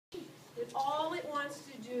all it wants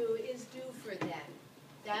to do is do for them.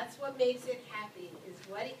 That's what makes it happy, is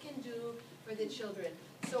what it can do for the children.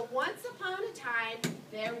 So once upon a time,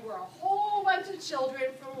 there were a whole bunch of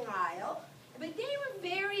children from Lyle, but they were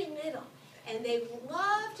very little, and they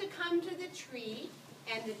loved to come to the tree,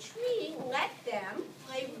 and the tree let them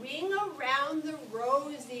play Ring Around the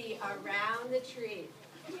Rosie around the tree.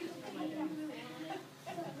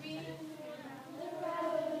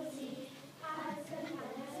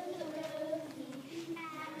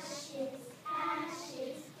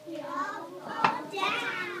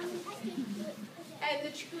 And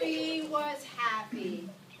the tree was happy.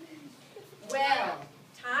 Well,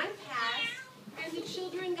 time passed, and the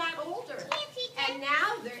children got older. And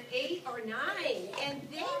now they're 8 or 9, and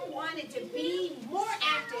they wanted to be more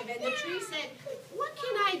active. And the tree said, what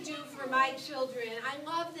can I do for my children? I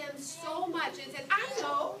love them so much. And said, I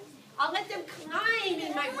know, I'll let them climb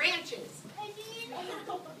in my branches.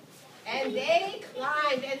 And they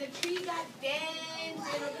climbed, and the tree got bent and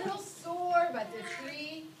a little sore, but the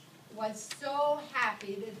tree was so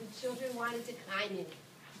happy that the children wanted to climb in.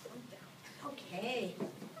 Okay,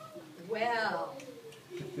 well,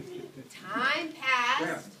 time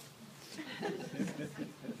passed.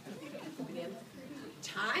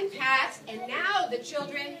 Time passed, and now the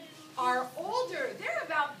children are older. They're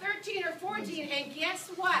about 13 or 14, and guess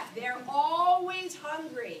what? They're always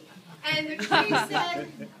hungry. And the tree said,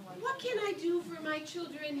 what can I do for my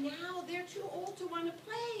children now? They're too old to want to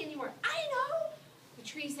play anymore. I know. The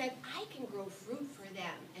tree said, I can grow fruit for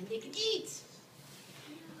them, and they can eat.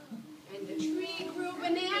 And the tree grew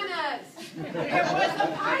bananas. It was a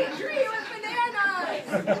pine tree with bananas.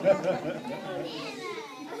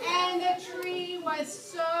 And the tree was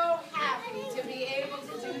so happy to be able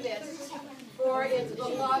to do this for its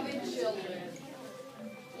beloved children.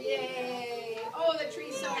 Yay. Oh, the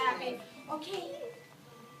tree's so happy. Okay.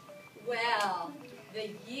 Well, the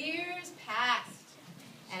years passed.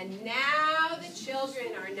 And now the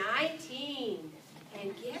children are 19.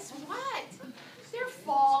 And guess what? They're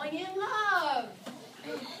falling in love.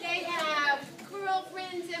 They have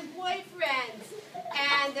girlfriends and boyfriends.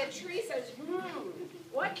 And the tree says,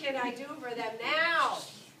 what can I do for them now?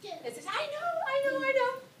 It says, I know.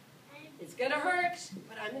 It's going to hurt,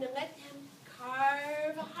 but I'm going to let them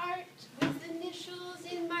carve a heart with initials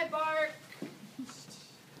in my bark.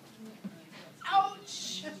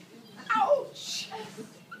 Ouch! Ouch!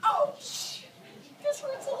 Ouch! This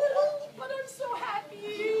hurts a little, but I'm so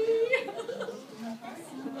happy.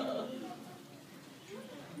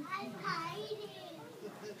 I'm hiding.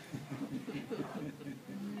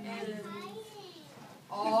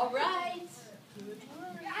 All right.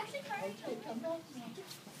 You're actually trying to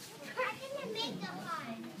make the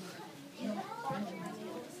heart.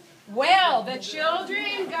 Well, the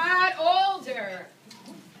children got older.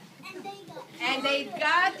 And they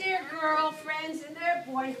got their girlfriends and their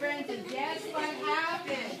boyfriends, and guess what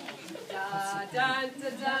happened? Da, dun, da,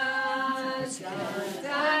 dun, dun,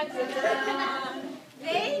 dun, da, dun.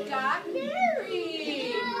 They got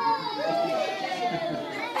married.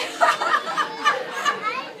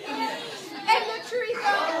 And the tree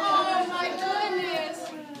thought, oh my goodness,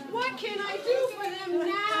 what can I do for them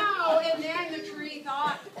now? And then the tree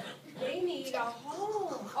thought, they need a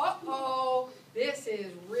home. Uh-oh. This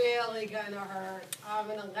is really going to hurt. I'm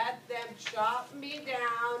going to let them chop me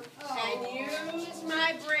down and use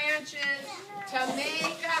my branches to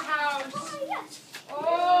make a house.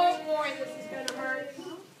 Oh, boy, this is going to hurt.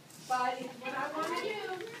 But it's what I want to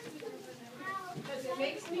do because it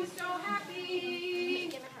makes me so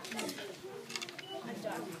happy.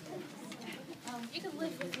 You can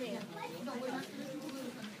live with me. Yeah, I need another branch.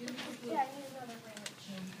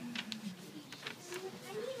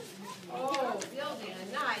 Oh, building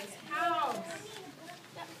a nice house.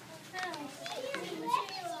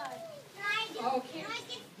 Okay.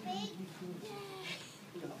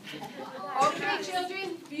 Okay, children,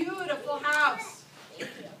 beautiful house.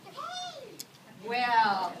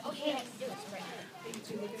 Well, Okay, I can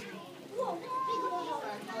do this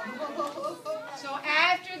so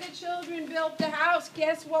after the children built the house,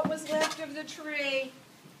 guess what was left of the tree?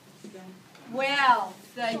 Well,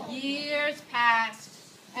 the years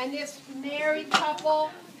passed, and this married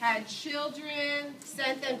couple had children,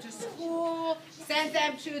 sent them to school, sent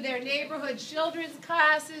them to their neighborhood children's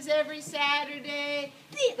classes every Saturday.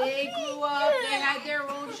 They grew up, they had their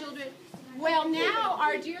own children. Well, now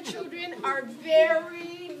our dear children are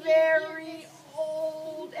very, very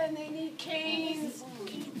old, and they need canes.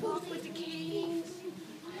 Can you walk with the canes?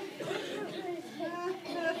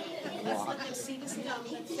 Let's let them see the stump.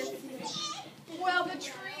 Well, the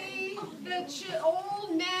tree, the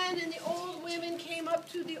old men and the old women came up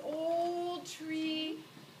to the old tree,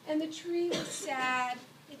 and the tree was sad.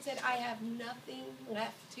 It said, I have nothing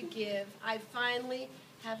left to give. I finally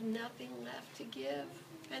have nothing left to give.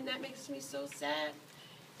 And that makes me so sad.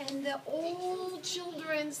 And the old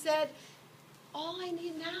children said, all I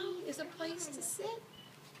need now is a place to sit.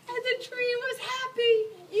 And the tree was happy.